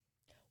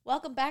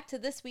Welcome back to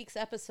this week's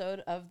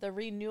episode of the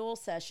Renewal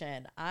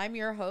Session. I'm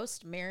your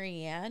host,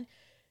 Mary Ann,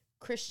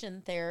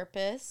 Christian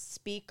therapist,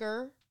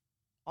 speaker,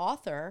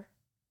 author,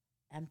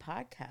 and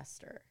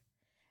podcaster.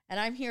 And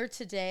I'm here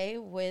today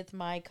with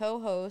my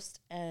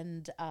co-host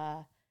and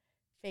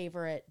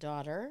favorite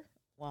daughter.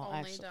 Well,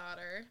 only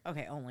daughter.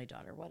 Okay, only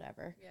daughter,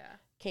 whatever. Yeah.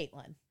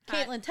 Caitlin.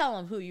 Hi. Caitlin, tell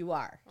them who you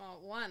are.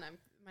 Well,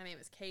 my name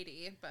is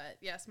Katie, but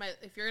yes,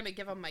 if you're gonna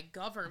give them my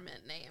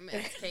government name,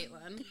 it's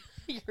Caitlin.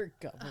 Your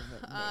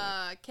government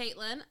name.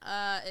 Caitlin,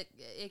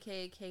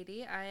 aka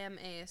Katie. I am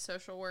a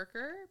social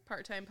worker,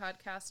 part-time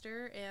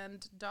podcaster,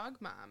 and dog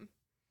mom.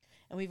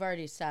 And we've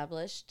already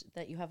established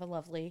that you have a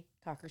lovely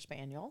Cocker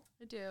Spaniel.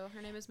 I do.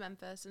 Her name is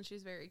Memphis, and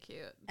she's very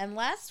cute. And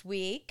last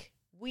week,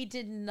 we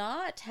did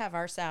not have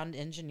our sound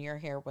engineer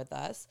here with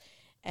us,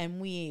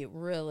 and we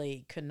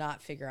really could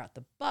not figure out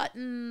the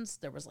buttons.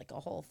 There was like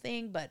a whole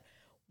thing, but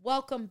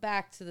welcome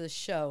back to the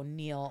show,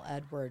 Neil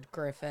Edward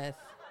Griffith.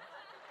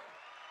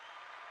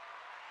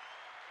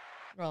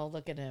 Well,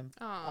 look at him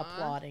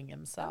applauding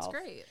himself.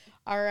 That's great.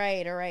 All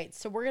right.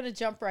 So we're going to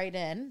jump right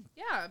in.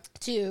 Yeah.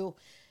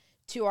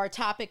 To our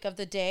topic of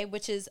the day,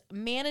 which is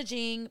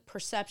managing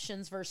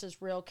perceptions versus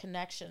real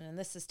connection. And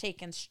this is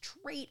taken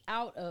straight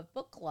out of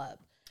book club.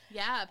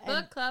 Yeah,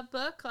 book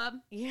club.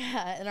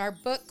 Yeah, and our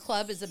book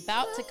club is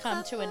about to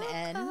come to an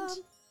end.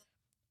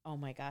 Oh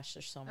my gosh,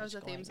 there's so much going on. That was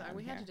a theme song.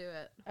 We had to do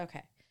it.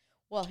 Okay.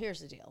 Well,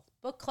 here's the deal.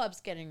 Book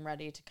club's getting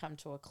ready to come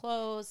to a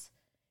close.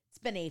 It's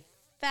been a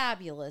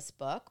fabulous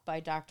book by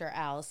Dr.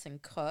 Allison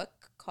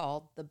Cook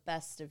called The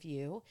Best of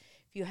You.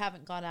 If you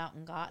haven't gone out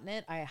and gotten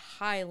it, I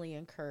highly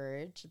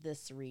encourage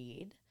this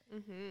read.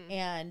 Mm-hmm.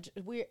 And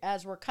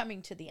as we're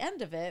coming to the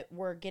end of it,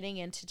 we're getting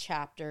into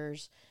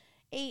chapters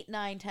 8,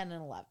 9, 10,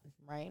 and 11,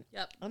 right?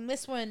 Yep. And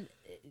this one,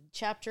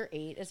 chapter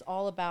 8, is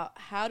all about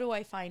how do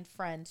I find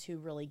friends who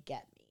really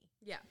get me?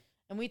 Yeah.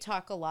 And we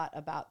talk a lot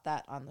about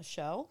that on the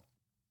show,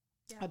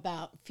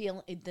 about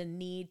feeling the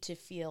need to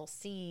feel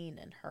seen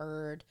and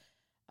heard,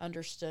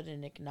 understood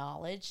and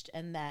acknowledged,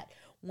 and that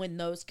when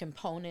those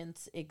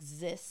components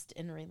exist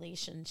in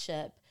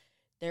relationship,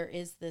 there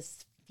is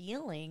this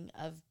feeling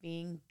of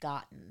being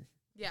gotten,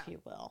 if you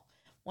will.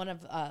 One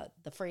of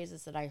the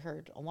phrases that I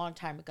heard a long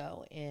time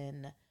ago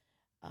in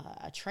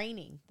a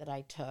training that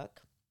I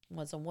took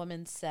was a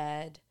woman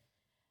said,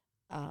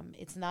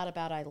 it's not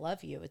about I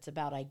love you, it's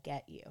about I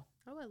get you.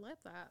 Oh, I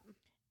like that.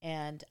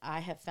 And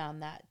I have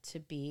found that to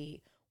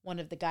be one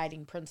of the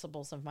guiding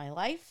principles of my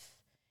life.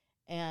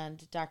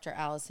 And Dr.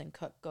 Allison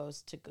Cook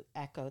goes to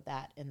echo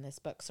that in this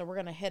book. So we're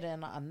going to hit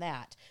in on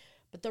that.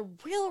 But the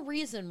real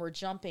reason we're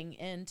jumping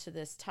into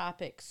this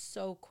topic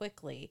so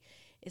quickly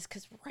is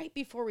because right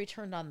before we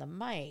turned on the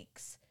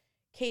mics,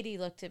 Katie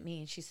looked at me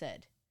and she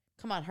said,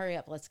 come on, hurry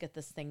up. Let's get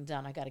this thing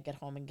done. I got to get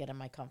home and get in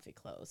my comfy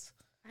clothes.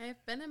 I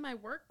have been in my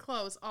work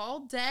clothes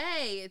all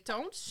day.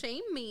 Don't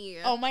shame me.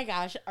 Oh my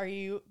gosh. Are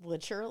you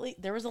literally?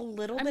 There was a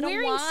little bit of wine.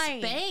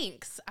 I'm wearing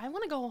Spanx. I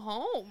want to go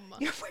home.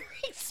 You're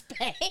wearing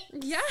Spanx?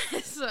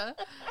 Yes.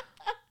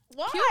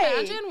 Why? Can you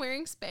imagine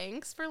wearing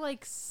Spanx for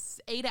like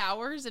 8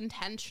 hours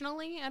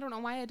intentionally? I don't know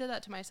why I did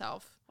that to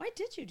myself. Why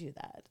did you do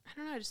that? I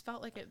don't know. I just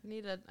felt like I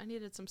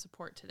needed some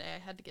support today. I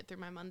had to get through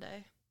my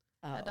Monday.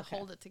 I had to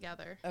hold it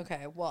together.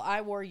 Okay. Well,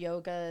 I wore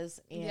yogas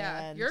and...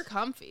 Yeah, you're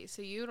comfy,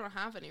 so you don't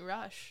have any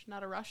rush.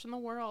 Not a rush in the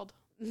world.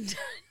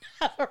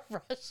 Not a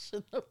rush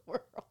in the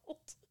world.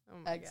 Oh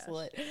my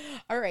Excellent. Gosh.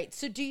 All right.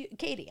 So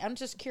Katie, I'm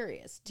just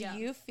curious. Do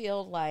you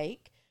feel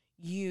like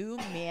you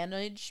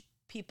manage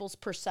people's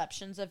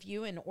perceptions of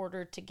you in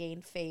order to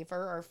gain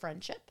favor or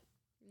friendship?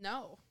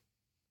 No.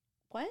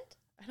 What?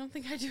 I don't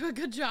think I do a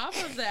good job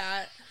of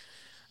that.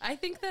 I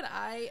think that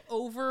I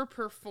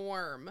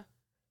overperform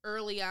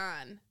early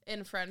on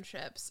in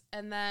friendships,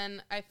 and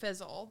then I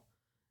fizzle,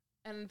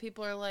 and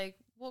people are like,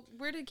 well,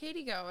 where did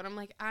Katie go? And I'm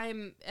like,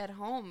 I'm at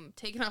home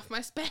taking off my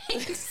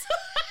Spanx.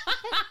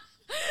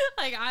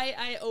 Like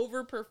I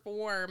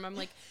overperform. I'm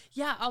like,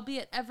 yeah, I'll be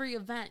at every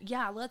event.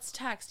 Yeah, let's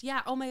text.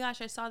 Yeah, oh my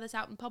gosh, I saw this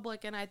out in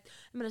public, and I'm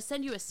gonna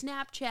send you a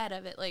Snapchat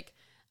of it. Like,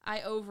 I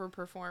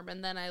overperform,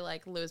 and then I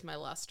like lose my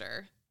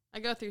luster. I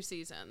go through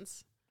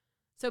seasons.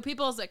 So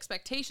people's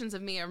expectations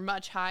of me are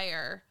much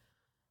higher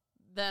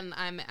than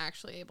I'm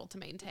actually able to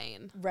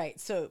maintain. Right.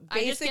 So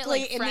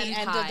basically, in the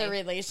end of the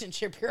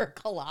relationship, you're a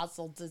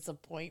colossal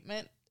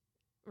disappointment.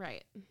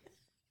 Right.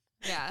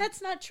 Yeah.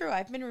 That's not true.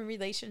 I've been in a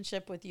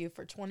relationship with you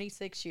for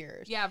 26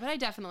 years. Yeah, but I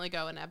definitely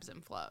go in ebbs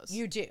and flows.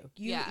 You do.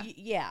 You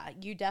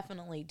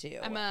definitely do.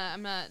 I'm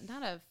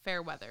not a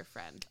fair weather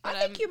friend. But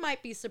I think you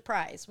might be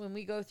surprised when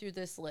we go through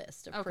this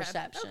list of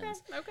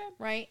perceptions. Okay.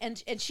 Right?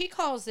 And she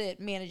calls it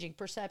managing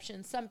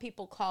perception. Some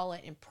people call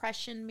it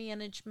impression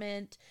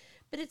management.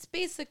 But it's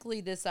basically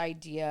this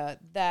idea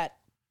that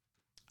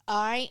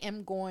I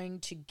am going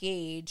to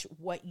gauge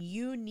what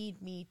you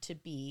need me to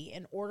be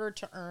in order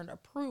to earn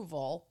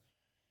approval.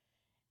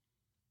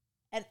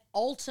 And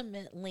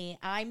ultimately,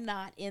 I'm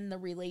not in the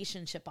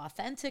relationship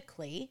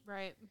authentically.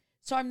 Right.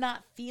 So I'm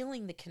not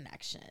feeling the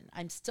connection.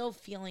 I'm still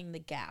feeling the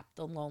gap,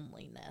 the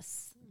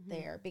loneliness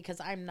there because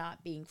I'm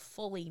not being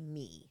fully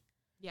me.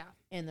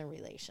 in the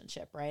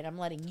relationship, right? I'm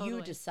letting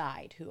you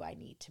decide who I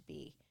need to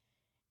be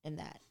in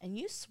that. And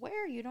you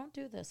swear you don't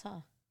do this,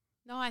 huh?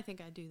 No, I think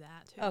I do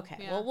that too.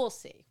 Okay, well, we'll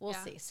see. We'll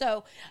see.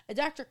 So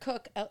Dr.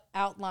 Cook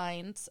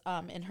outlines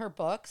in her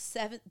book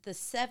the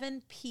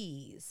 7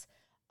 P's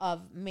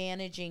of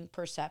managing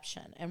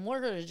perception. And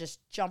we're going to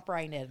just jump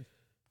right in,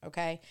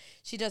 okay?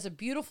 She does a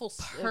beautiful...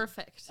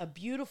 Perfect. A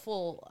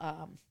beautiful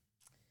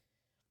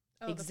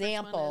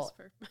example.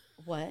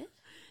 What?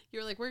 You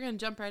were like, we're going to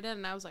jump right in.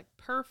 And I was like,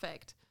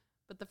 perfect.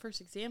 But the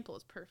first example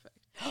is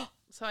perfect.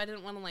 So I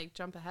didn't want to like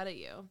jump ahead of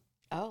you.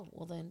 Oh,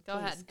 well then go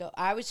ahead. Go.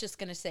 I was just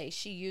going to say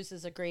she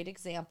uses a great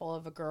example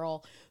of a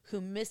girl who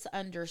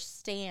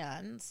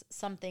misunderstands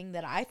something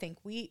that I think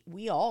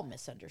we all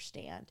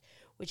misunderstand,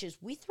 which is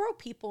we throw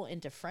people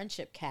into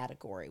friendship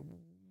category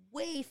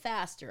way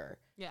faster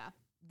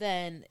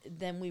than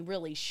we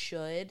really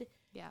should.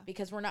 Yeah.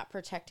 Because we're not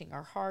protecting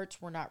our hearts.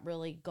 We're not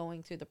really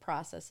going through the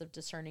process of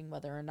discerning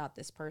whether or not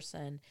this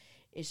person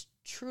is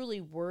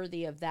truly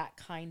worthy of that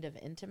kind of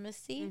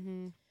intimacy.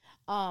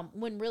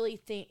 When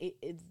really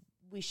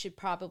we should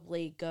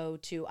probably go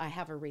to, I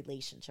have a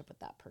relationship with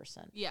that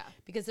person. Yeah.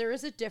 Because there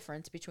is a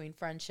difference between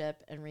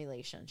friendship and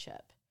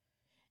relationship.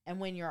 And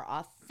when you're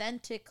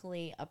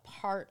authentically a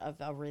part of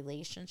a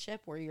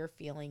relationship where you're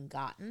feeling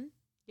gotten,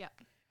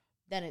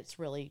 then it's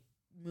really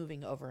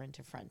moving over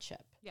into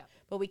friendship. Yeah.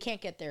 But we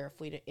can't get there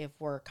if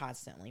we're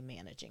constantly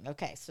managing.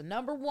 Okay, so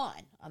number 1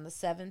 on the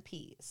 7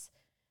 P's.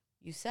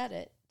 You said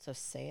it, so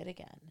say it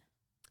again.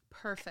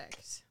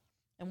 Perfect.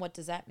 And what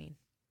does that mean?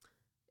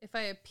 If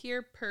I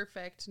appear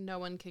perfect, no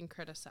one can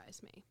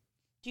criticize me.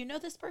 Do you know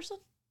this person?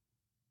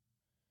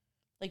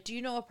 Like, do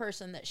you know a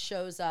person that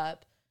shows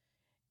up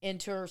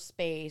into her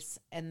space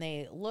and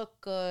they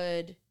look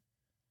good?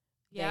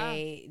 Yeah.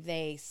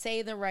 They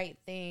say the right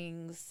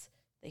things.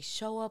 They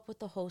show up with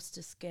the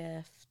hostess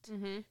gift.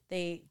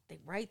 They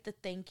write the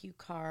thank you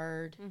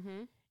card.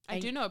 I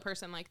do know a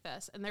person like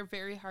this, and they're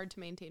very hard to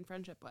maintain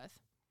friendship with.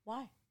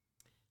 Why?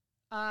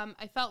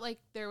 I felt like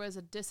there was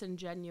a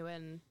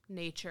disingenuine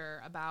nature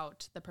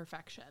about the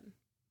perfection.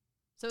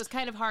 So it was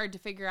kind of hard to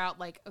figure out,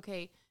 like,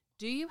 okay,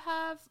 do you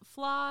have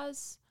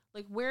flaws?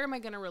 Like, where am I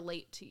going to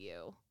relate to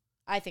you?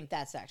 I think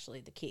that's actually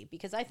the key,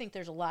 because I think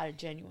there's a lot of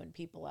genuine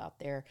people out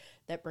there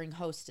that bring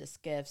hostess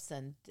gifts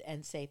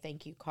and say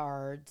thank you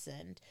cards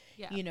and,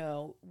 you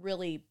know,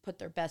 really put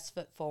their best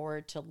foot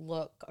forward to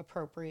look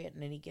appropriate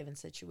in any given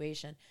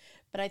situation.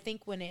 But I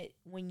think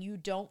when you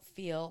don't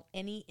feel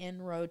any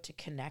inroad to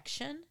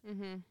connection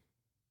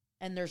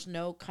and there's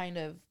no kind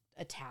of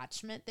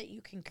attachment that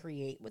you can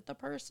create with the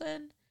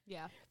person,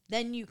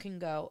 then you can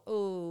go,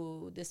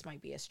 oh, this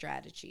might be a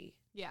strategy.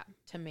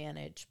 To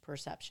manage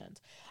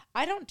perceptions.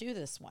 I don't do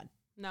this one.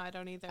 No, I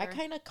don't either. I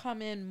kind of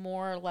come in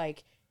more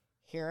like,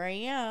 here I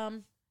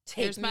am.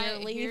 Here's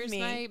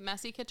my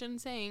messy kitchen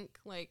sink.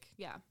 Like,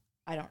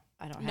 I don't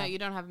No, you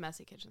don't have a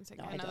messy kitchen sink.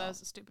 No, I know that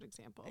was a stupid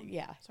example.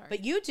 Yeah. Sorry.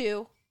 But you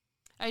do.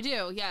 I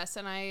do, yes.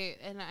 And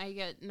I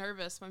get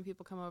nervous when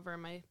people come over.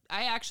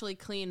 I actually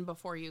clean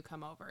before you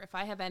come over. If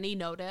I have any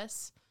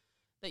notice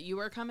that you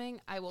are coming,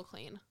 I will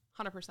clean.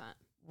 100%.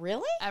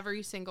 Really?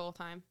 Every single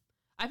time.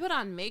 I put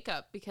on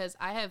makeup because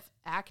I have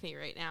acne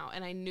right now,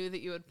 and I knew that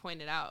you would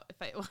point it out if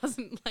I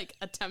wasn't, like,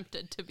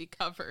 attempted to be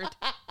covered.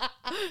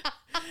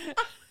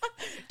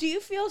 Do you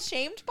feel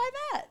shamed by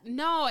that?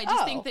 No, I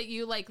just think that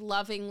you, like,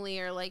 lovingly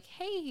are like,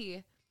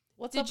 hey,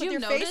 what's up with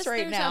your face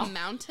right now? There's a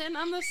mountain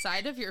on the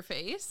side of your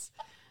face?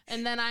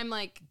 And then I'm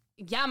like,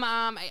 yeah,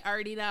 Mom, I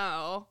already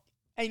know.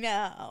 I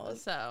know.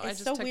 So it's I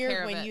just so took weird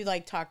care of when it. you,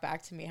 like, talk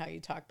back to me how you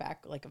talk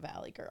back like a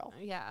Valley girl.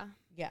 Yeah.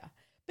 Yeah.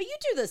 But you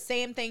do the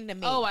same thing to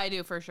me. Oh, I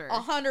do for sure.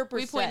 100%.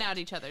 We point out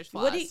each other's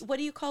flaws. What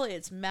do you call it?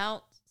 It's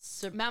Mount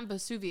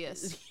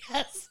Vesuvius.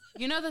 Yes.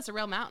 You know that's a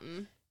real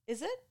mountain.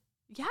 Is it?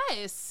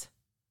 Yes.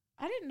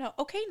 I didn't know.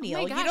 Okay, Neil,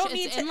 oh my gosh, you don't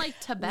need it's to. In like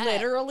Tibet.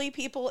 Literally,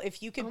 people,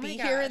 if you could oh be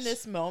here in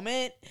this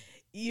moment,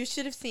 you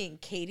should have seen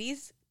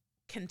Katie's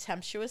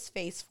contemptuous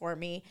face for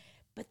me.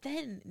 But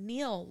then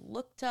Neil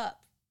looked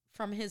up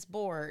from his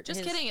board.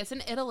 Just kidding. It's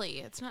in Italy.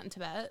 It's not in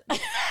Tibet.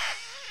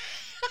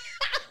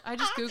 I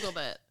just Googled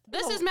it.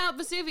 This is Mount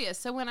Vesuvius.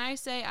 So when I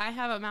say I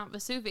have a Mount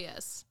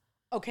Vesuvius.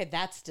 Okay,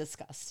 that's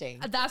disgusting.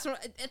 That's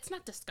what, it's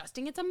not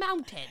disgusting. It's a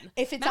mountain.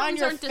 If it's on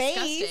your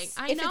face,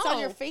 I know. If it's on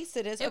your face,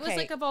 it is. It was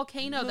like a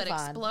volcano that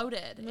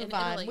exploded in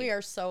Italy. We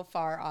are so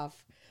far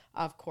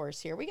off course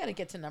here. We got to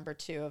get to number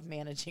 2 of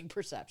managing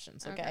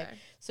perceptions. Okay.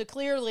 So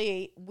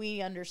clearly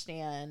we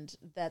understand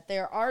that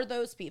there are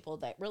those people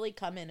that really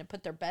come in and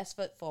put their best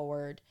foot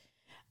forward,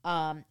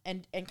 and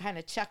kind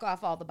of check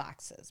off all the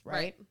boxes,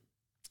 right?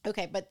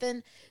 Okay, but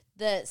then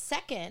the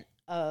second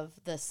of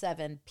the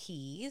 7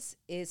 P's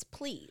is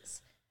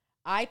please.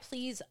 I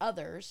please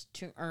others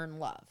to earn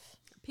love.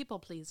 People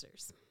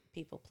pleasers.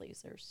 People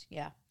pleasers,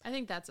 yeah. I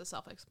think that's a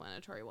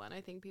self-explanatory one.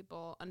 I think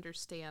people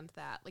understand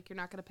that. Like, you're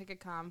not going to pick a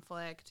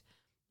conflict.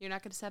 You're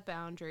not going to set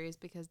boundaries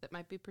because that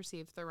might be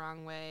perceived the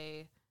wrong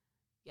way.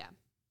 Yeah,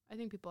 I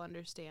think people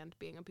understand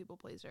being a people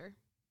pleaser.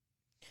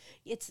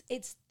 It's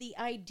the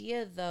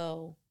idea,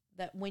 though,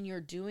 that when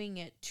you're doing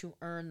it to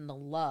earn the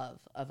love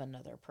of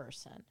another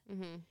person,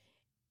 Mm-hmm.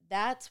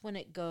 that's when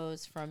it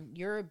goes from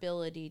your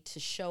ability to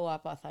show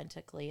up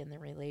authentically in the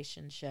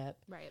relationship,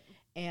 Right.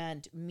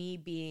 and me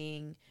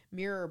being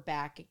mirror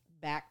back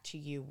to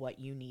you what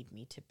you need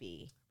me to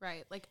be.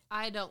 Right. Like,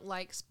 I don't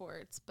like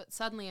sports, but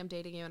suddenly I'm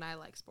dating you and I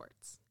like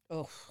sports.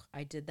 Oh,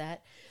 I did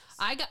that.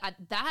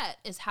 That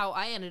is how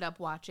I ended up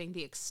watching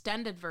the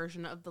extended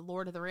version of The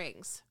Lord of the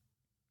Rings.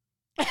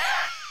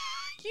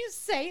 You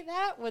say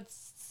that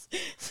with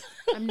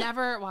I'm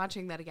never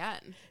watching that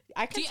again.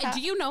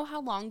 Do you know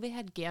how long they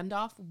had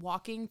Gandalf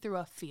walking through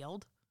a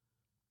field?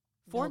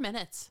 4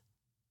 minutes.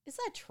 Is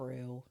that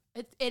true?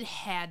 It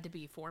had to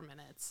be 4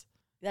 minutes.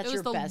 That's it was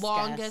your the best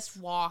longest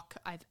guess. walk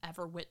I've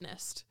ever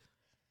witnessed.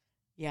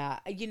 Yeah,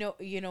 you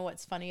know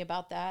what's funny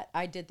about that?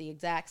 I did the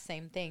exact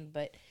same thing,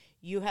 but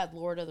you had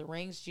Lord of the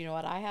Rings. Do you know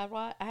what I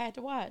had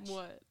to watch?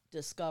 What?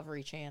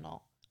 Discovery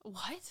Channel.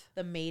 What?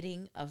 The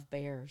Mating of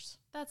Bears.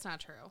 That's not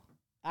true.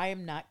 I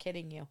am not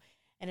kidding you.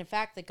 And in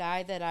fact, the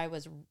guy that I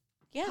was...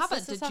 Yes,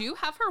 Papa, did you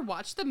have her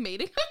watch The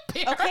Mating of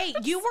Bears? Okay,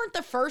 you weren't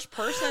the first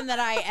person that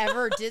I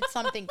ever did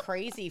something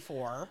crazy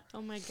for.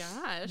 Oh my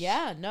gosh.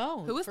 Yeah,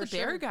 no. Who was the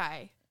bear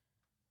guy?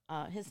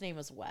 His name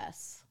was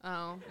Wes.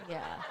 Oh.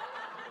 Yeah.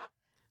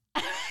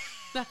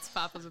 That's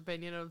Papa's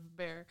opinion of the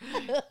bear.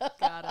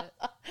 Got it.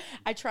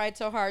 I tried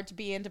so hard to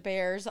be into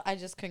bears. I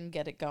just couldn't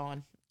get it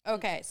going.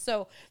 Okay,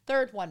 so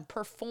third one,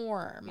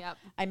 perform. Yep.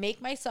 I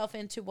make myself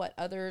into what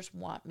others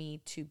want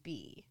me to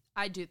be.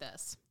 I do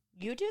this.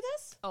 You do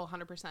this? Oh,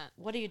 100%.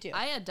 What do you do?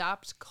 I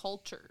adopt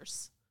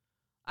cultures.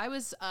 I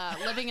was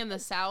living in the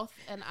South,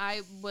 and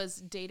I was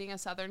dating a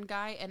Southern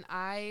guy, and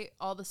I,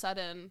 all of a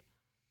sudden,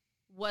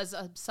 was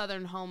a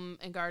Southern Home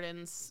and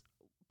Gardens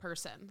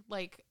person.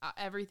 Like,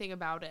 everything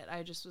about it,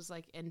 I just was,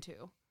 like,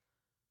 into.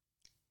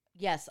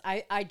 Yes,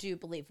 I do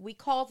believe. We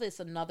call this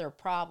another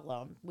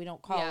problem. We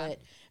don't call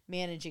it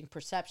managing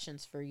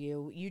perceptions for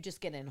you. You just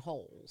get in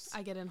holes.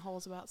 I get in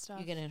holes about stuff.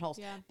 You get in holes.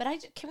 Yeah. But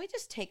can we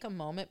just take a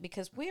moment,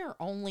 because we are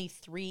only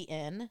 3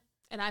 in.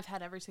 And I've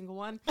had every single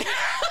one.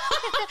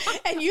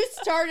 And you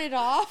started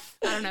off.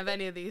 I don't have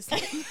any of these.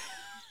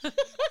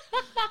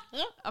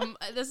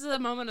 This is a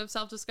moment of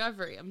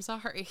self-discovery. I'm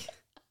sorry.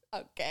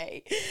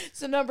 Okay.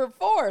 So number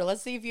 4,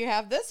 let's see if you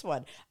have this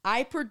one.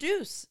 I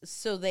produce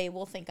so they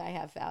will think I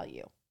have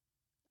value.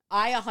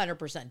 I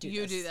 100% do this.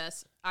 You do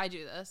this. I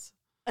do this.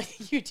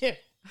 You do.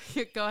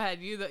 Go ahead.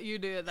 You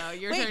do it, though.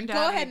 Your Wait, turn.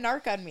 go ahead and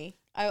narc on me.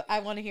 I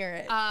want to hear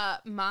it.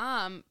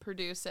 Mom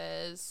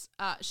produces.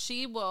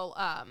 She will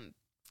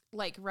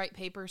like write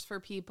papers for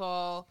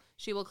people.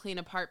 She will clean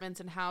apartments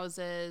and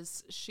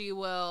houses. She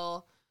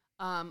will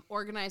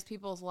organize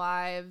people's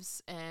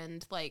lives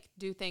and like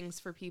do things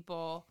for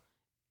people.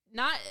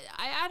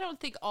 I don't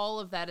think all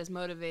of that is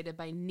motivated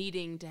by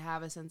needing to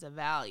have a sense of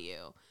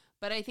value,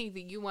 but I think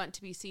that you want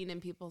to be seen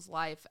in people's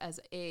life as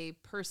a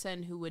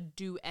person who would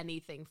do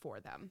anything for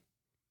them.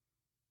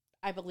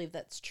 I believe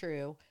that's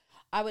true.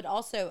 I would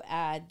also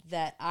add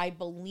that I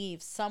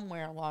believe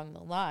somewhere along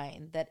the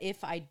line that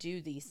if I do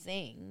these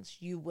things,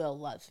 you will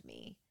love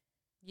me.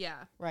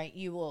 Yeah. Right.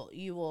 You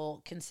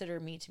will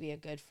consider me to be a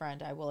good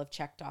friend. I will have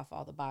checked off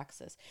all the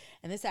boxes.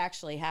 And this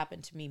actually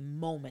happened to me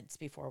moments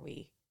before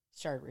we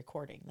started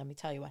recording. Let me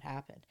tell you what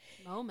happened.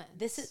 Moments.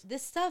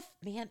 This stuff,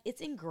 man,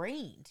 it's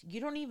ingrained. You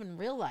don't even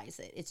realize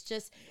it.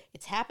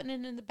 It's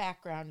happening in the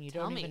background. You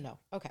don't even know.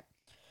 Okay.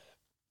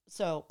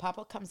 So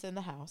Papa comes in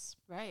the house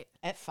right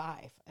at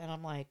 5, and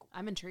I'm like,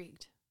 I'm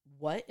intrigued.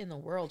 What in the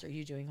world are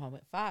you doing home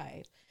at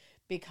 5?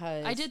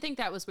 Because I did think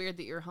that was weird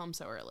that you were home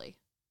so early.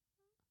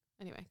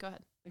 Anyway, go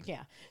ahead.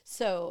 Yeah.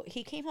 So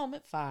he came home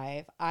at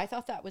 5. I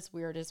thought that was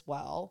weird as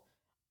well.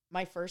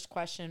 My first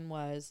question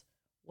was,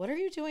 what are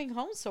you doing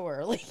home so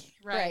early?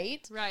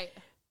 Right.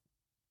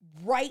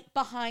 Right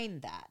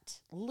behind that,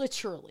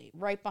 literally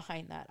right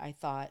behind that, I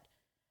thought,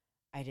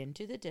 I didn't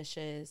do the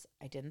dishes.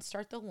 I didn't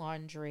start the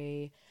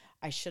laundry.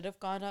 I should have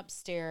gone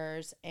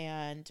upstairs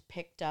and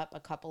picked up a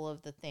couple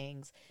of the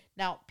things.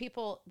 Now,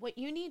 people, what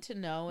you need to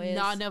know is...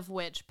 None of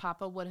which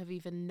Papa would have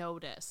even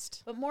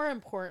noticed. But more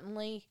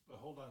importantly... But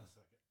hold on a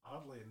second.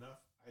 Oddly enough,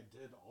 I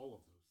did all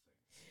of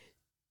those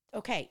things.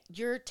 Okay,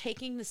 you're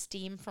taking the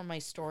steam from my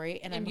story,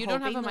 and you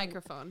don't have a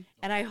microphone.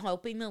 And I'm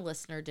hoping the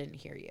listener didn't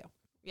hear you.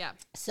 Yeah.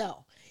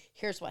 So,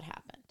 here's what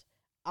happened.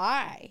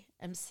 I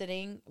am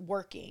sitting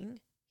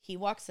working. He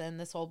walks in.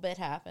 This whole bit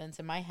happens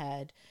in my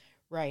head,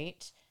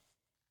 right?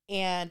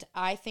 And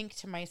I think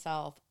to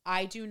myself,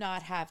 I do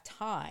not have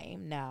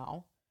time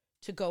now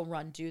to go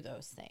do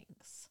those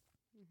things.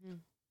 Mm-hmm.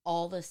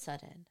 All of a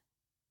sudden,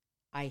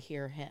 I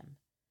hear him.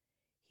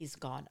 He's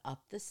gone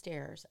up the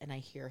stairs, and I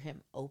hear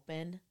him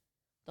open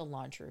the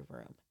laundry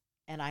room.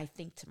 And I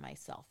think to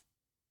myself,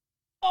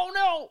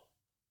 oh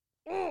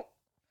no,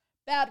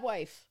 bad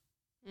wife.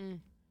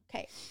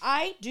 Okay,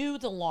 I do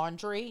the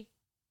laundry,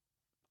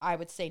 I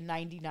would say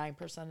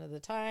 99% of the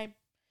time.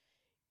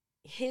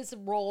 His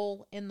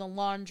role in the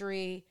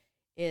laundry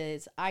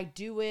is I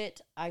do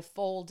it, I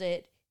fold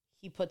it,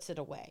 he puts it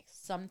away.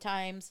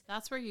 Sometimes.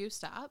 That's where you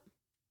stop?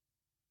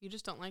 You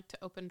just don't like to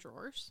open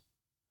drawers?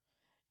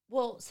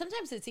 Well,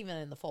 sometimes it's even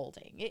in the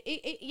folding.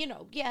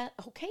 Yeah,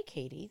 okay,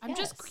 Katie. I'm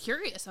just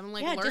curious. I'm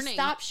like learning. Just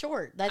stop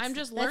short. I'm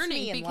just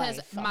learning because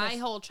life. my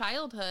whole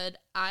childhood,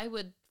 I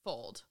would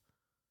fold.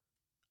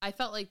 I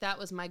felt like that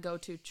was my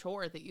go-to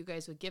chore that you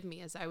guys would give me,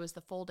 as I was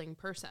the folding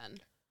person.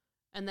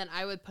 And then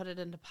I would put it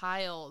into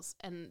piles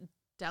and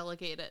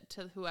delegate it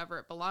to whoever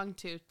it belonged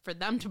to for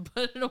them to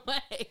put it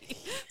away.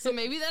 So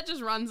maybe that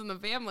just runs in the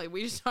family.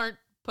 We just aren't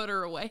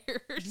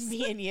put-her-awayers.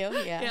 Me and you,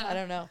 yeah, I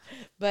don't know.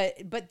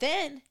 But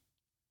then,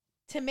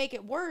 to make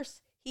it worse,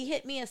 he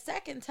hit me a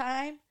second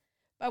time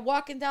by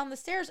walking down the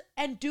stairs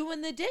and doing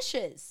the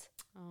dishes.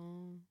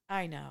 Oh.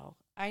 I know.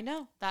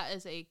 That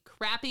is a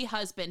crappy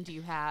husband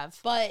you have.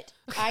 But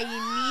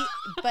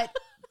but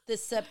the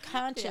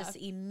subconscious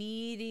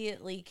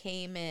immediately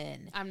came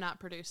in. I'm not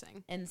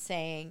producing. And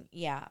saying,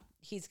 yeah,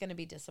 he's going to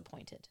be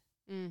disappointed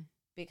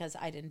because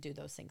I didn't do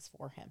those things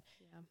for him.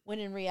 Yeah. When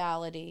in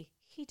reality,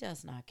 he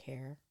does not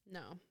care.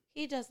 No.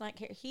 He does not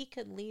care. He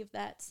could leave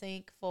that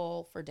sink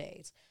full for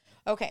days.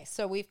 Okay,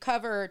 so we've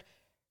covered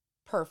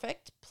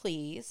perfect,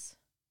 please,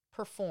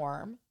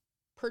 perform,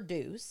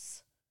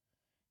 produce.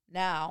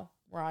 Now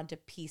we're on to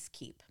peace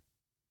keep.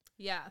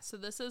 Yeah, so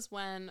this is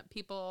when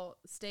people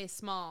stay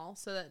small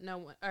so that no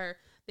one, or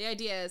the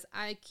idea is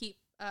I keep,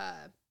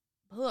 I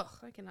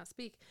cannot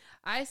speak.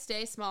 I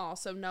stay small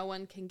so no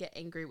one can get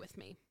angry with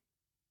me.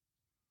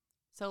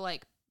 So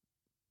like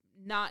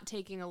not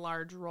taking a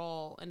large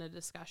role in a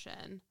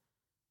discussion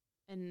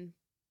and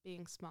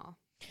being small.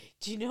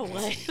 Do you know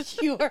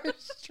what? You are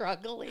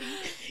struggling.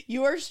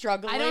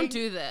 I don't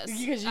do this.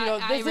 Because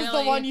this is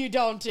the one you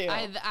don't do.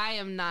 I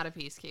am not a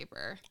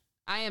peacekeeper.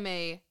 I am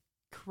a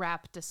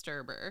crap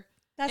disturber.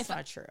 That's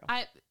not true.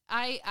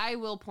 I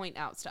will point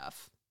out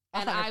stuff.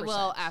 And 100%. I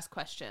will ask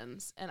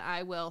questions. And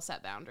I will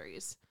set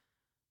boundaries.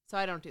 So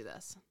I don't do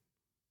this.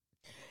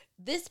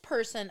 This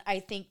person, I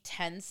think,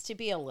 tends to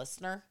be a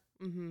listener.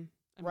 Mm-hmm.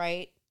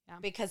 Right? Yeah.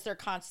 Because they're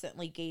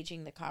constantly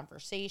gauging the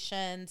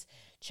conversations,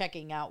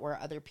 checking out where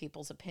other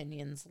people's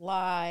opinions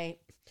lie.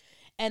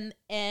 And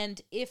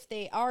if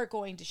they are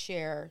going to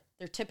share,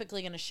 they're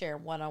typically going to share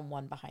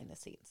one-on-one behind the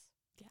scenes.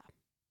 Yeah.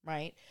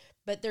 Right?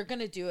 But they're going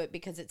to do it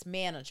because it's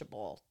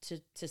manageable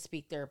to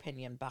speak their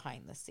opinion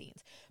behind the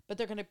scenes. But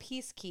they're going to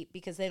peacekeep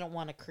because they don't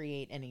want to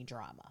create any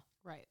drama.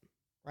 Right.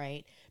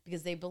 Right?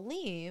 Because they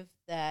believe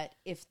that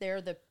if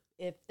they're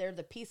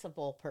the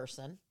peaceable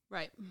person,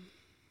 right,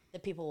 the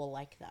people will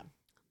like them.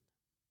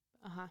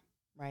 Uh-huh.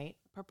 Right?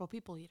 Purple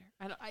people eater.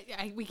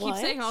 We keep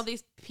saying all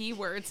these P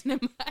words and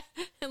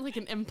like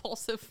an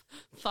impulsive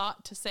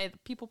thought to say the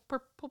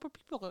purple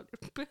people.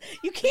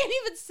 You can't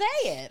even say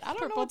it. I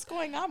don't know what's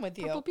going on with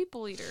you. Purple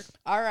people eater.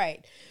 All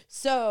right.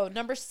 So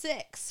number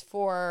 6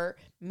 for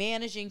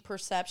managing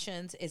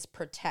perceptions is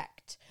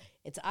protect.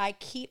 It's I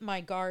keep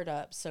my guard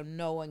up so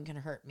no one can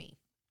hurt me.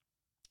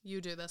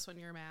 You do this when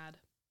you're mad.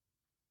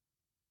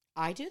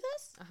 I do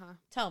this? Uh-huh.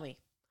 Tell me.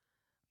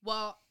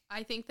 Well,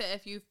 I think that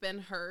if you've been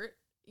hurt,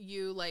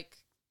 you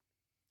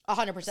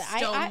 100%.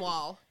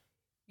 Stonewall.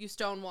 You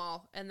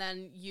stonewall, and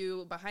then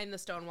you, behind the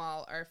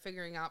stonewall, are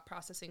figuring out,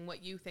 processing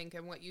what you think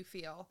and what you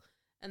feel.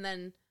 And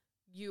then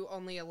you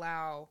only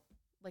allow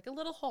a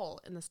little hole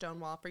in the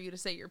stonewall for you to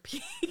say your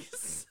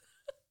piece.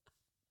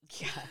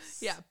 Yes.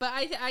 Yeah, but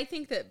I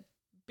think that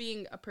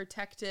being a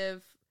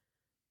protective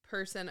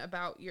person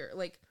about your,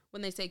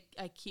 when they say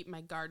I keep my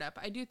guard up,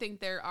 I do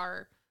think there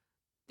are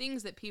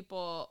things that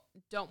people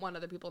don't want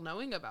other people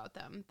knowing about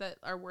them that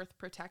are worth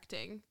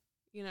protecting.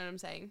 You know what I'm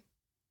saying?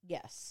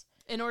 Yes.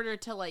 In order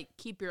to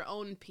keep your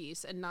own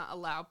peace and not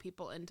allow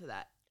people into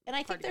that. And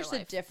I think there's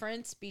a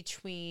difference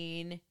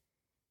between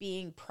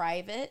being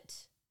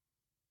private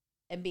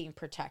and being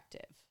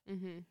protective.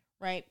 Mm-hmm.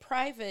 Right?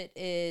 Private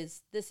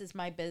is, this is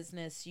my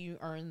business. You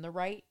earn the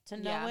right to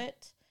know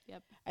it.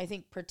 Yep. I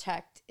think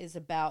protect is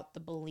about the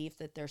belief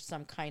that there's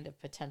some kind of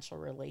potential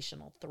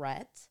relational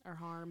threat. Or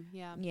harm,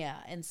 yeah. Yeah,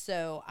 and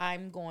so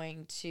I'm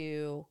going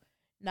to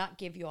not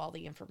give you all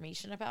the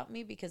information about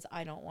me because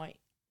I don't want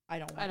you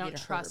to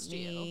trust hurt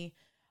me. You.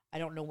 I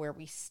don't know where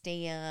we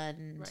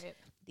stand. Right.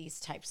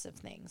 These types of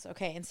things.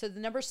 Okay, and so the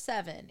number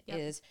 7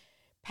 is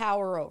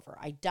power over.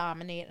 I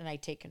dominate and I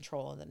take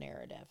control of the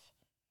narrative.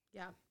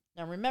 Yeah.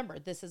 Now remember,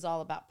 this is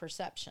all about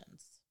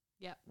perceptions.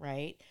 Yeah.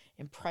 Right?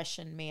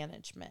 Impression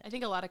management. I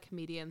think a lot of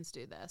comedians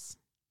do this.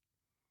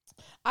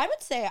 I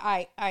would say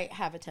I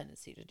have a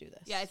tendency to do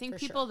this. Yeah, I think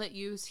people that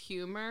use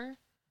humor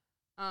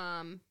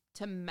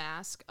to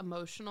mask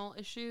emotional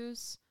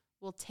issues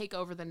will take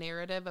over the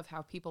narrative of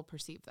how people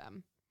perceive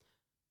them.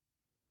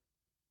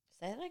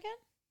 Say that again?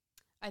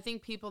 I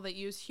think people that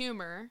use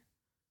humor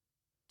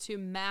to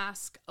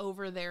mask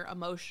over their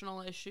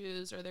emotional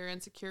issues or their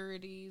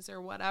insecurities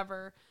or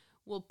whatever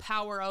will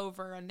power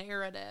over a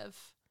narrative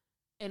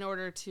in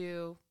order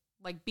to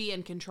be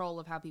in control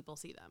of how people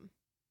see them.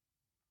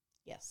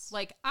 Yes.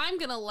 I'm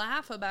going to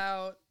laugh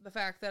about the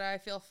fact that I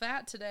feel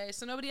fat today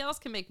so nobody else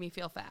can make me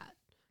feel fat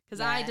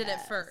because I did it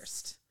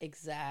first.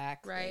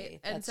 Exactly. Right?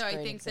 And so I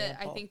think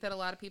that a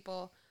lot of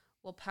people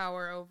will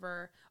power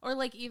over,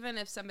 or even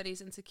if somebody's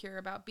insecure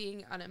about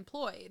being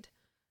unemployed,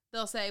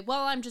 they'll say,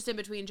 well, I'm just in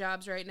between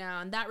jobs right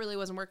now, and that really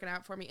wasn't working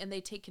out for me. And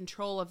they take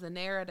control of the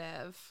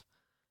narrative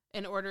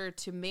in order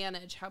to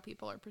manage how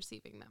people are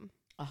perceiving them.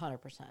 100%.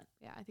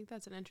 Yeah, I think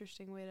that's an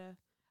interesting way to,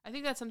 I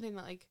think that's something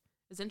that like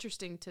is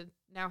interesting to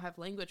now have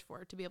language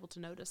for, to be able to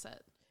notice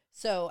it.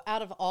 So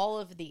out of all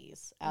of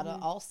these, out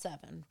of all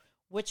 7,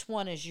 which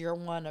one is your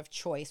one of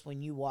choice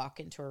when you walk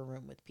into a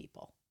room with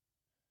people?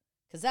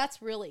 Because that's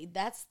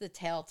the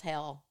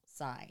telltale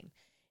sign,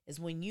 is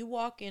when you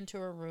walk into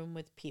a room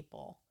with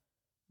people,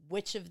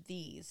 which of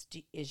these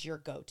is your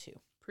go-to?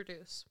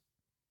 Produce.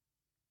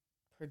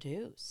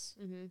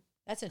 Mm-hmm.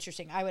 That's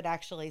interesting. I would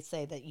actually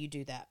say that you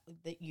do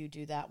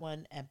that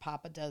one, and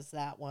Papa does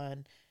that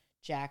one.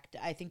 Jack,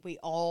 I think we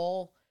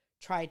all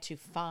try to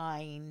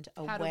find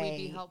a way. How do we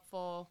be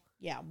helpful?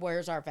 Yeah,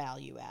 where's our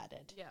value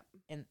added? Yeah.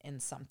 In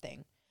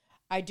something.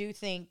 I do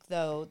think,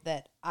 though,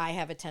 that I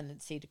have a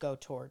tendency to go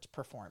towards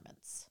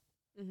performance.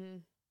 Mm-hmm.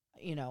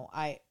 You know,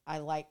 I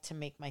like to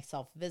make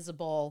myself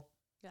visible.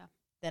 Yeah.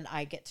 Then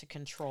I get to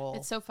control.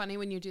 It's so funny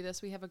when you do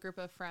this. We have a group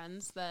of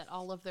friends that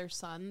all of their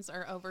sons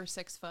are over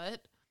 6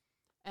 foot.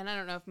 And I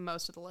don't know if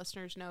most of the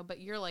listeners know, but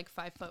you're like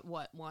 5 foot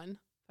what,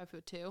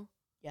 5'2"?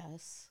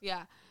 Yes.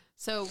 Yeah.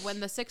 So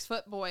when the 6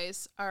 foot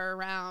boys are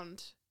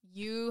around,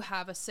 you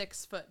have a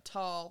 6 foot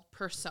tall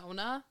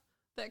persona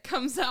that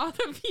comes out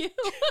of you.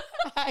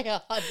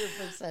 I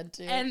 100%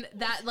 do. And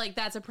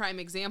that's a prime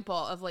example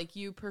of like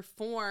you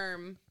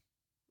perform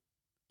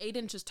 8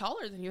 inches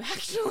taller than you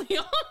actually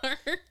are.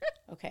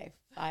 Okay,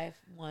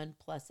 5'1"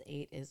 +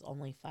 8 is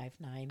only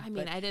 5'9". I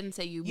mean, I didn't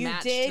say you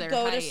matched did their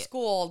go height. to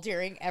school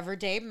during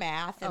everyday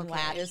math and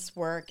lattice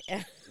work.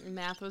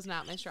 Math was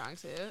not my strong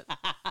suit.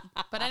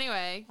 But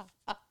anyway,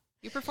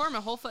 you perform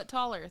a whole foot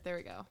taller. There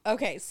we go.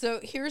 Okay, so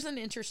here's an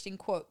interesting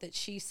quote that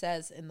she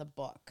says in the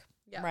book,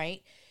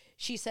 right?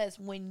 She says,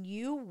 when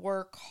you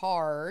work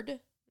hard,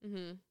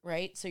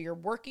 right? So you're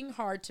working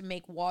hard to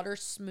make water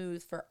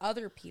smooth for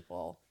other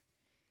people.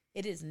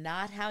 It is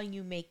not how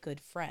you make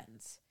good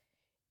friends.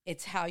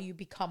 It's how you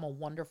become a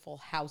wonderful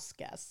house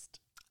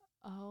guest.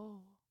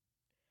 Oh,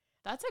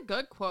 that's a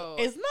good quote.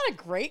 Isn't that a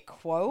great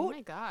quote? Oh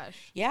my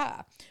gosh.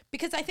 Yeah.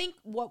 Because I think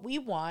what we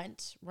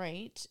want,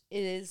 right,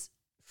 is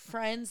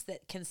friends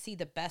that can see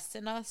the best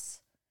in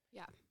us.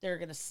 Yeah. They're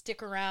going to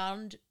stick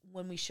around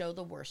when we show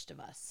the worst of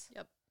us.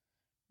 Yep.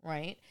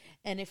 Right?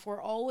 And if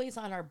we're always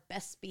on our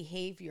best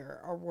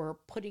behavior, or we're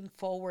putting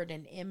forward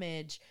an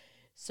image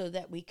so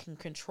that we can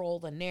control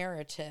the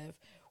narrative,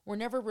 we're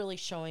never really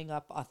showing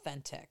up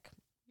authentic.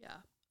 Yeah.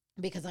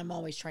 Because I'm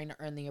always trying to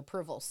earn the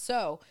approval.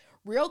 So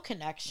real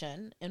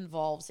connection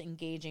involves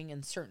engaging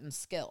in certain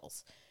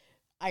skills.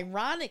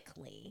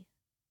 Ironically,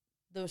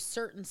 those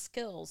certain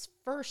skills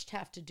first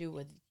have to do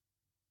with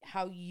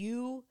how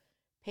you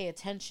pay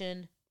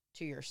attention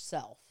to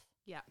yourself.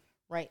 Yeah.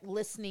 Right?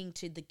 Listening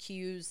to the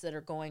cues that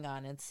are going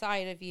on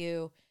inside of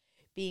you,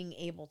 being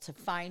able to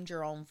find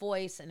your own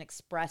voice and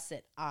express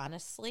it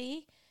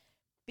honestly,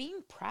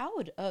 being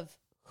proud of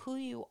who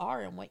you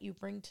are and what you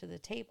bring to the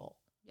table.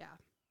 Yeah.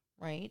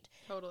 Right?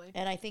 Totally.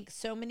 And I think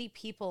so many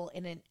people,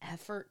 in an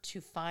effort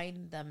to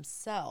find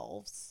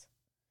themselves,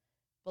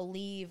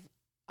 believe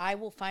I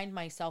will find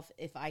myself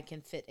if I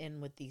can fit in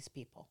with these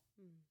people.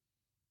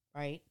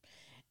 Right?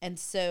 And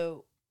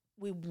so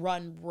we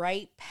run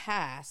right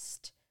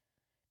past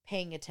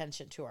paying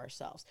attention to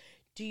ourselves.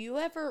 Do you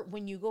ever,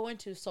 when you go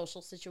into a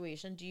social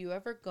situation, do you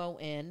ever go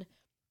in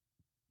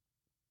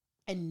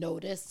and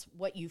notice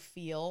what you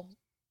feel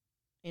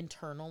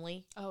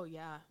internally? Oh,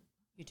 yeah.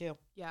 You do?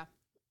 Yeah.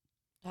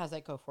 How's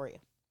that go for you?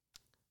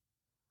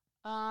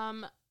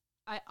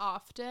 I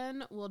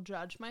often will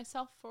judge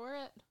myself for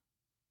it,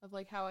 of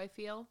like how I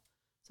feel.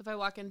 So if I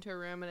walk into a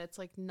room and it's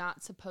like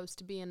not supposed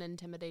to be an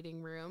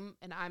intimidating room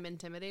and I'm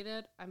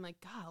intimidated, I'm like,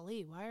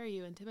 golly, why are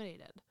you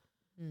intimidated?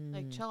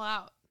 Like, chill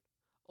out.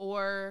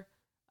 Or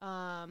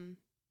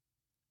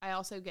I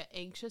also get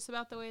anxious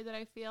about the way that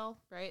I feel,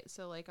 right?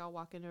 So like I'll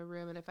walk into a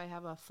room and if I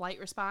have a flight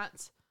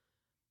response,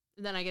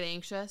 then I get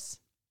anxious.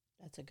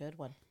 That's a good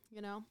one.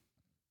 You know?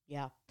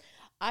 Yeah.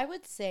 I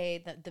would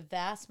say that the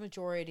vast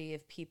majority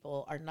of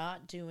people are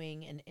not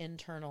doing an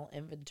internal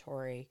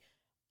inventory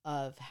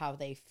of how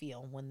they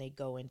feel when they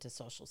go into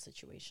social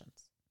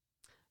situations.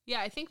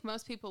 Yeah, I think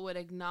most people would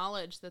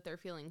acknowledge that they're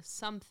feeling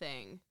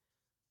something,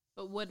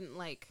 but wouldn't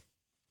like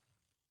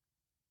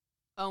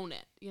own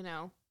it, you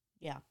know?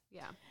 Yeah.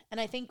 Yeah. And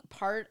I think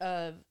part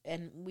of,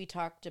 and we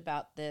talked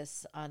about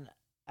this on,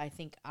 I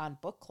think on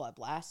book club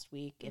last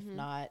week, if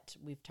not,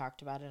 we've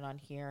talked about it on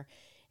here,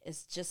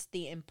 is just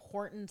the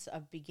importance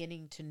of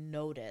beginning to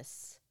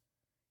notice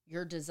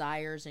your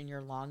desires and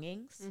your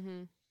longings.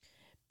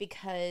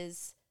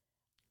 Because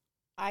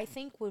I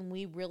think when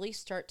we really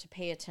start to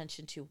pay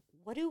attention to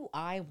what do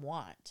I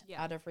want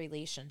out of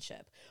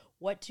relationship?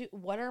 What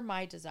are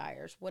my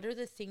desires? What are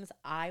the things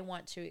I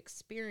want to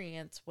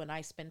experience when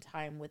I spend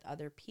time with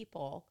other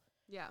people?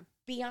 Yeah.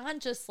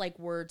 Beyond just like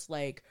words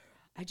like,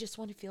 I just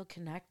want to feel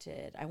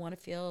connected. I want to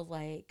feel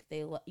like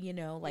they,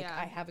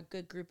 I have a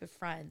good group of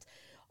friends,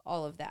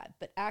 all of that.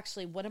 But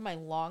actually, what am I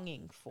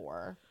longing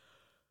for?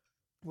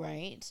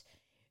 Right?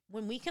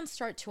 when we can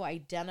start to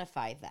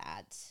identify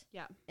that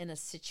Yeah. in a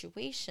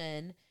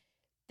situation,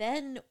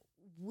 then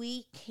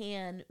we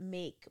can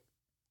make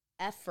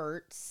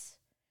efforts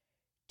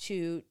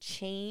to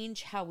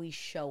change how we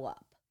show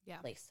up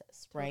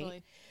places, right?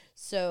 Totally.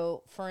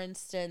 So, for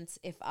instance,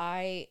 if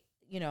I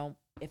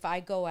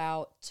go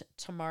out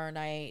tomorrow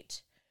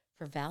night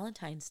for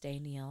Valentine's Day,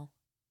 Neil.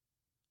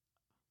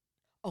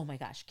 Oh my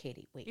gosh,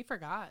 Katie, wait. We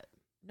forgot.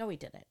 No, we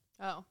didn't.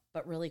 Oh.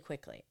 But really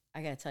quickly,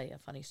 I got to tell you a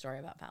funny story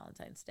about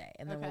Valentine's Day,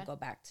 and then we'll go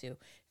back to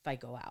if I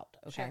go out,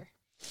 okay?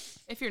 Sure.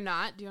 If you're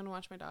not, do you want to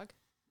watch my dog?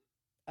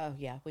 Oh,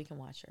 yeah, we can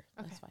watch her.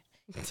 Okay.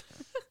 That's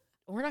fine.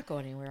 We're not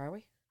going anywhere, are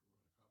we?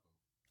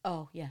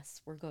 Oh,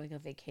 yes, we're going on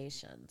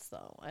vacation,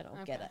 so I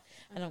don't get it.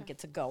 I don't get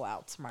to go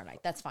out tomorrow night.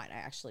 That's fine. I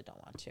actually don't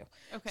want to.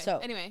 Okay. So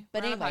anyway,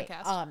 but we're anyway,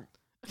 on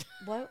a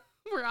podcast. What?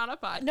 We're on a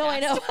podcast. No, I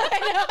know.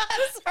 I know.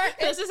 I'm sorry.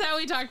 This is how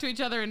we talk to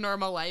each other in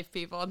normal life,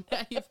 people.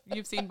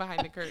 You've seen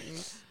behind the curtain.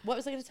 What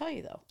was I going to tell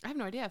you, though? I have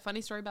no idea. Funny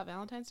story about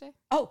Valentine's Day?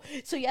 Oh,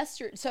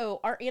 so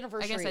our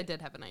anniversary. I guess I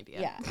did have an idea.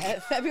 Yeah.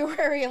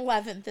 February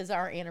 11th is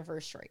our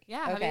anniversary.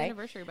 Yeah. Happy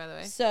anniversary, by the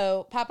way.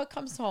 So Papa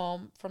comes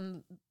home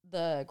from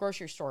the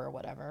grocery store or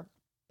whatever.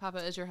 Papa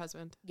is your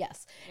husband.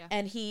 Yes. Yeah.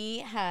 And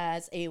he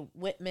has a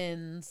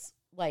Whitman's,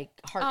 like,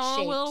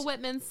 heart-shaped. Oh, little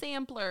Whitman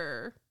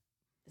sampler.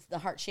 The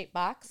heart-shaped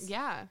box?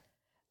 Yeah.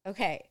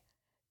 Okay.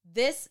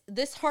 This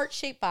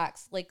heart-shaped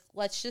box, like,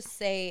 let's just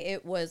say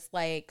it was,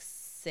 like,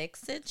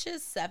 6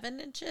 inches, 7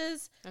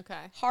 inches.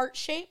 Okay.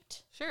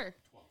 Heart-shaped. Sure.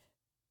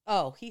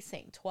 Oh, he's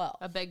saying 12.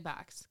 A big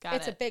box. Got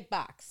It's a big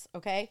box,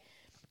 okay?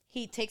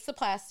 He takes the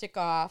plastic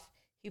off.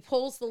 He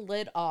pulls the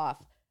lid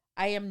off.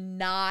 I am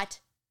not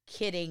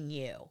kidding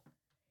you.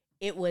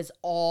 It was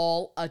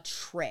all a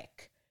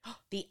trick.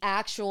 The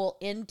actual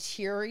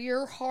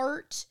interior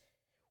heart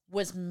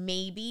was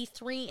maybe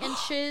 3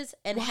 inches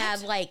and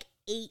had like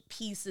 8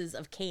 pieces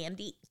of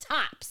candy.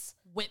 Tops.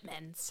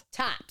 Whitman's.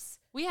 Tops.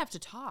 We have to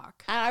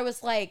talk. And I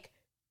was like,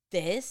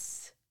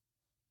 this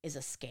is a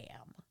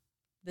scam.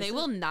 They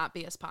will not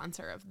be a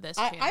sponsor of this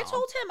channel. I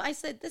told him, I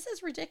said, this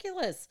is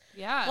ridiculous.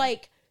 Yeah.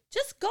 Like,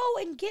 just go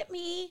and get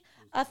me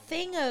a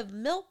thing of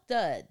Milk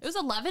Duds. It was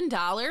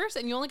 $11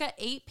 and you only got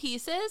 8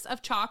 pieces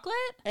of chocolate?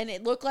 And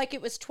it looked like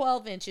it was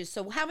 12 inches.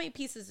 So how many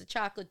pieces of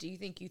chocolate do you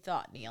think you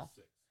thought, Neil?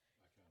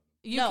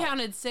 You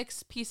counted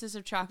 6 pieces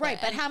of chocolate. Right,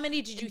 but how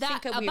many did you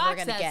think we were going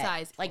to get?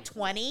 Size, like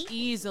 20?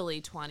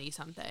 Easily 20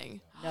 something.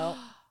 No.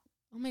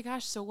 Oh my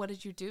gosh, so what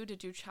did you do?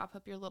 Did you chop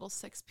up your little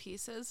 6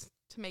 pieces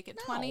to make it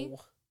 20?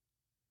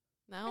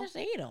 No? I just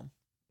ate them.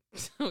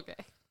 Okay.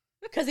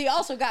 Because he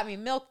also got me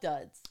Milk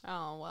Duds.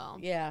 Oh, well.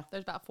 Yeah.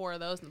 There's about 4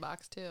 of those in the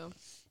box, too.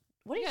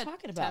 What are you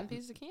talking about? 10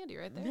 pieces of candy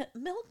right there.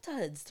 Milk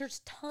Duds. There's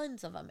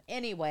tons of them.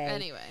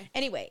 Anyway,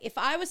 if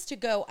I was to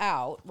go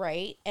out,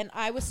 right, and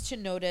I was to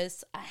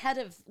notice ahead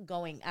of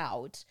going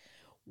out,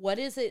 what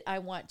is it I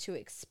want to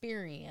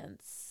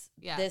experience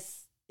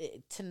this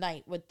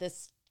tonight with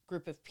this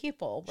group of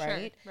people,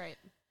 right? Sure, right.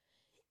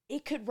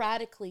 It could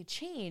radically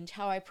change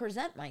how I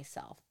present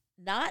myself.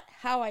 Not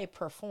how I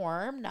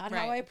perform, not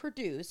how I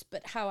produce,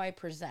 but how I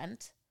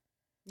present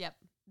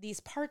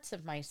these parts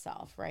of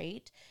myself,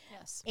 right?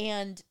 Yes.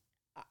 And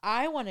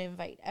I want to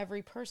invite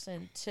every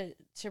person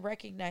to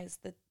recognize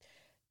that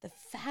the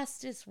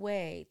fastest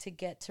way to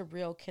get to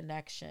real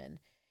connection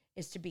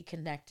is to be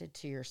connected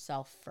to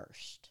yourself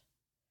first.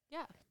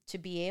 Yeah. To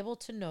be able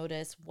to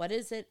notice, what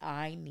is it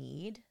I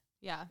need?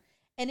 Yeah.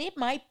 And it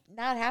might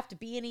not have to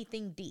be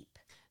anything deep.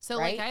 So,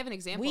 right? like, I have an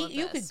example of this.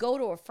 You could go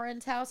to a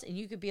friend's house and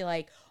you could be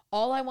like,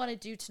 all I want to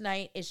do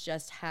tonight is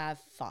just have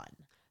fun.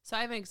 So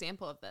I have an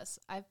example of this.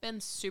 I've been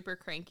super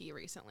cranky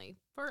recently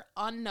for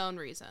unknown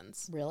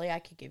reasons. Really? I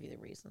could give you the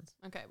reasons.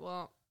 Okay,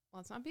 well,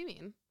 let's not be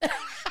mean.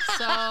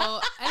 So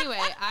anyway,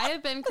 I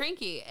have been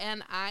cranky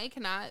and I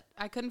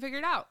couldn't figure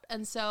it out.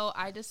 And so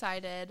I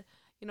decided,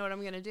 you know what I'm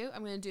going to do?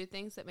 I'm going to do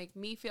things that make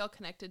me feel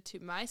connected to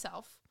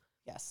myself.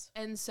 Yes.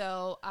 And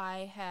so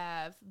I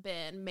have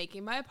been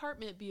making my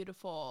apartment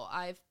beautiful.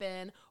 I've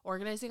been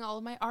organizing all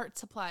of my art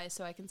supplies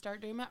so I can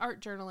start doing my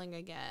art journaling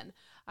again.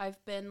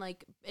 I've been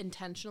like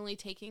intentionally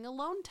taking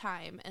alone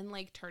time and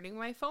like turning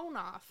my phone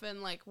off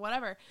and like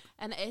whatever.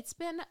 And it's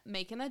been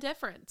making a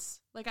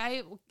difference. Like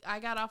I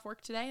got off work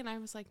today and I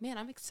was like, man,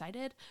 I'm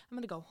excited. I'm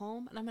going to go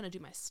home and I'm going to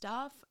do my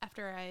stuff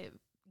after I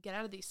get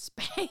out of these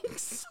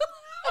Spanx.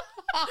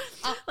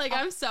 Like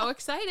I'm so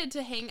excited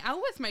to hang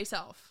out with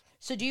myself.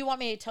 So do you want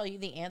me to tell you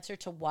the answer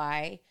to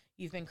why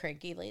you've been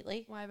cranky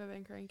lately? Why have I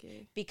been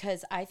cranky?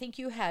 Because I think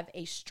you have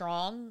a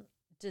strong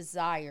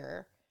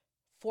desire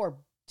for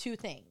 2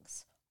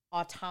 things,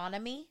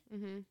 autonomy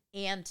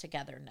and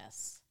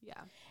togetherness.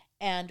 Yeah.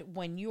 And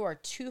when you are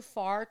too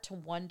far to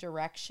one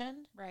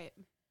direction, right?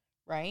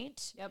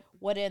 Yep.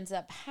 What ends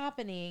up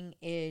happening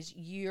is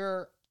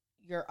your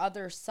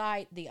other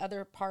side, the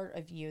other part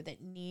of you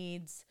that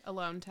needs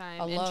alone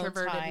time,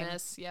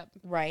 introvertedness. Yep.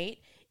 Right.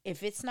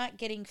 If it's not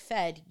getting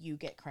fed, you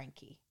get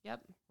cranky.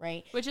 Yep.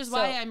 Right. Which is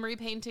why I'm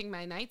repainting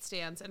my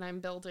nightstands and I'm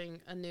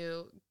building a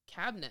new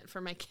cabinet for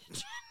my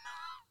kitchen.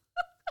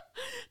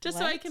 Just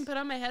so I can put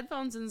on my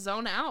headphones and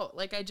zone out.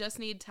 Like, I just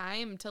need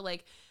time to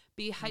like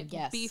be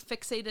be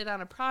fixated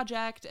on a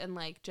project and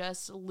like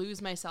just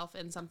lose myself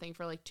in something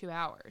for like 2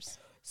 hours.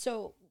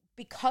 So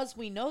because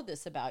we know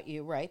this about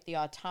you, right? The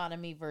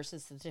autonomy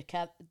versus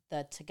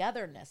the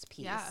togetherness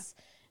piece.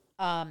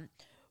 Yeah.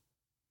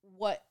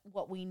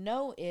 What we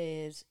know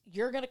is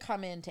you're going to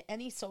come into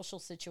any social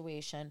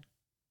situation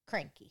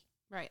cranky.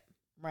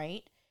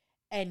 Right?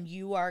 And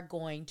you are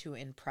going to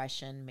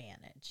impression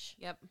manage.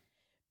 Yep.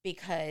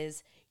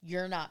 Because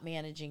you're not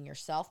managing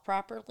yourself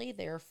properly.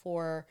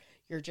 Therefore,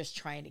 you're just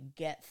trying to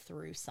get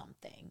through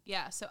something.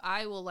 Yeah. So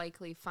I will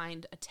likely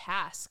find a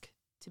task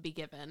to be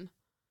given,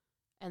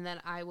 and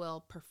then I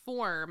will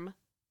perform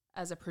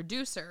as a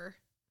producer.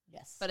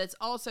 Yes. But it's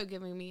also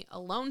giving me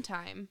alone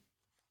time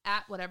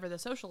at whatever the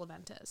social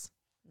event is.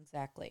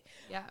 Exactly.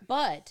 Yeah.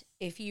 But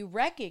if you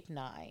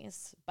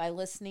recognize by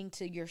listening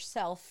to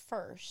yourself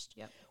first,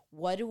 yep.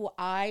 What do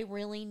I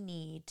really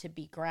need to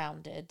be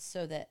grounded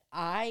so that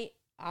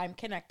I'm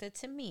connected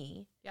to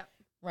me? Yep.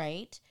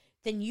 Right?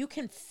 Then you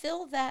can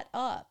fill that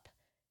up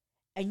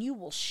and you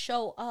will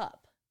show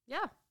up.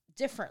 Yeah.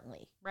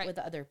 Differently with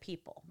other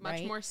people.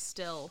 Much more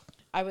still.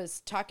 I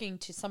was talking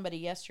to somebody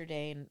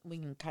yesterday, and we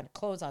can kind of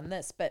close on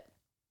this, but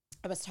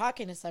I was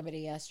talking to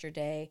somebody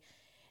yesterday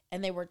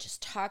and they were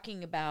just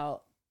talking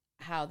about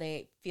how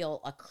they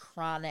feel a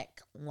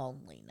chronic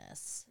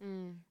loneliness,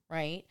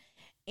 right?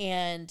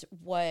 And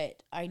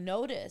what I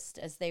noticed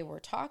as they were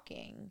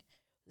talking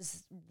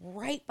is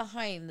right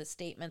behind the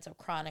statements of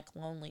chronic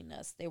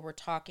loneliness, they were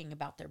talking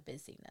about their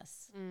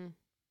busyness,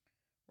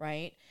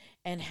 right?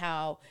 And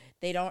how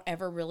they don't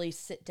ever really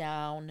sit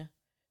down.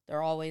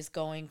 They're always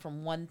going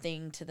from one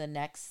thing to the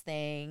next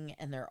thing,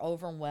 and they're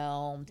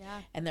overwhelmed,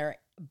 and they're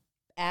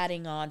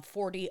adding on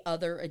 40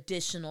 other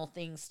additional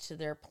things to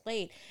their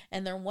plate.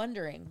 And they're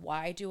wondering,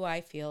 why do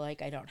I feel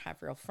like I don't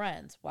have real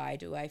friends? Why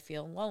do I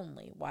feel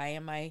lonely? Why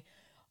am I,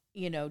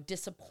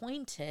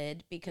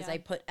 disappointed because I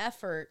put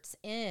efforts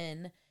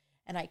in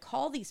and I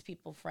call these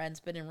people friends,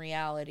 but in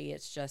reality,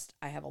 it's just,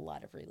 I have a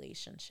lot of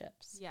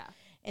relationships. Yeah.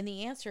 And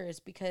the answer is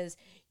because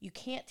you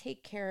can't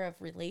take care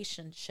of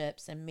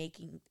relationships and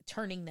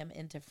turning them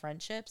into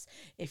friendships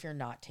if you're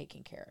not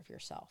taking care of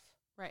yourself.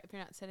 Right, if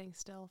you're not sitting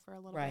still for a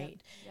little bit.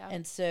 Right. Yeah.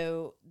 And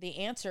so the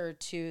answer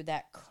to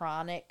that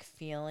chronic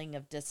feeling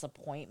of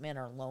disappointment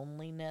or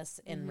loneliness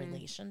in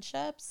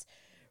relationships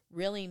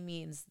really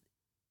means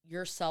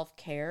your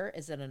self-care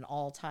is at an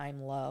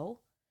all-time low.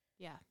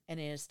 Yeah. And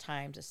it is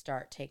time to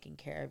start taking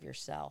care of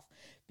yourself,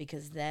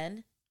 because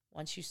then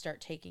once you start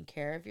taking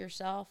care of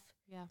yourself,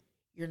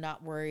 you're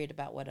not worried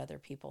about what other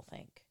people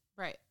think.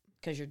 Right.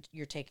 Because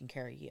you're taking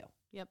care of you.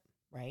 Yep.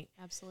 Right?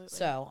 Absolutely.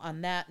 So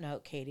on that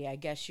note, Katie, I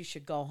guess you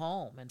should go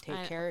home and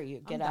take care of you.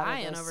 Get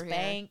out of those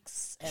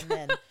Spanx. And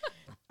then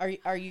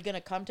are you going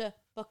to come to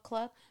book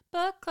club?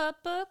 Book club.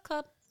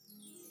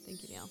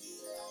 Thank you, Neil.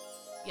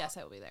 Yes,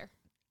 I will be there.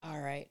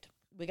 All right.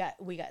 We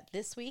got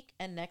this week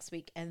and next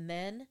week, and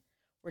then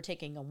we're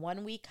taking a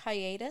 1-week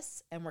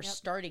hiatus, and we're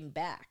starting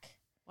back.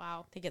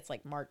 Wow. I think it's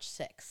like March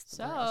 6th.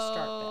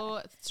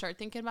 So start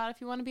thinking about if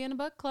you want to be in a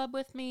book club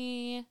with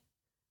me.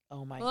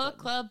 Oh my book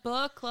club.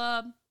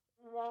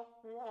 Oh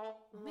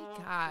my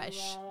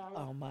gosh.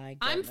 Oh my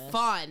goodness. I'm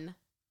fun.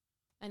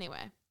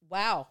 Anyway.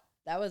 Wow.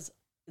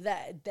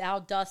 Thou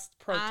dost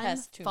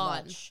protest too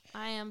much.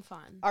 I am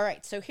fun. All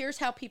right. So here's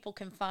how people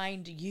can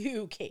find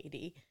you,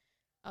 Katie.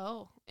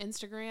 Oh,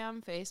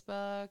 Instagram,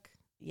 Facebook.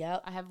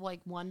 Yep. I have like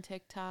one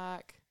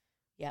TikTok.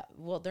 Yeah.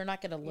 Well, they're not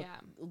going to look.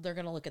 Yeah. They're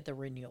going to look at the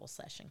renewal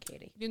session,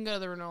 Katie. You can go to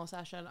the renewal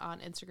session on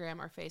Instagram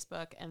or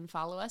Facebook and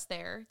follow us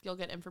there. You'll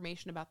get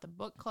information about the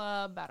book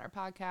club, about our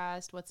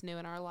podcast, what's new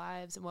in our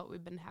lives, and what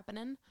we've been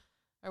happening,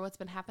 or what's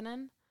been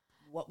happening.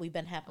 What we've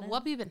been happening.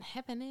 What we've been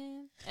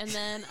happening. And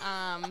then,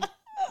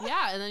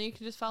 yeah, and then you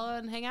can just follow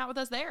and hang out with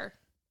us there.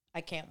 I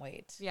can't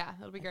wait. Yeah,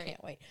 it'll be great. I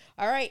can't wait.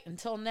 All right.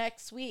 Until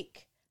next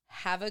week.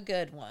 Have a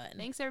good one.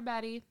 Thanks,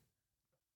 everybody.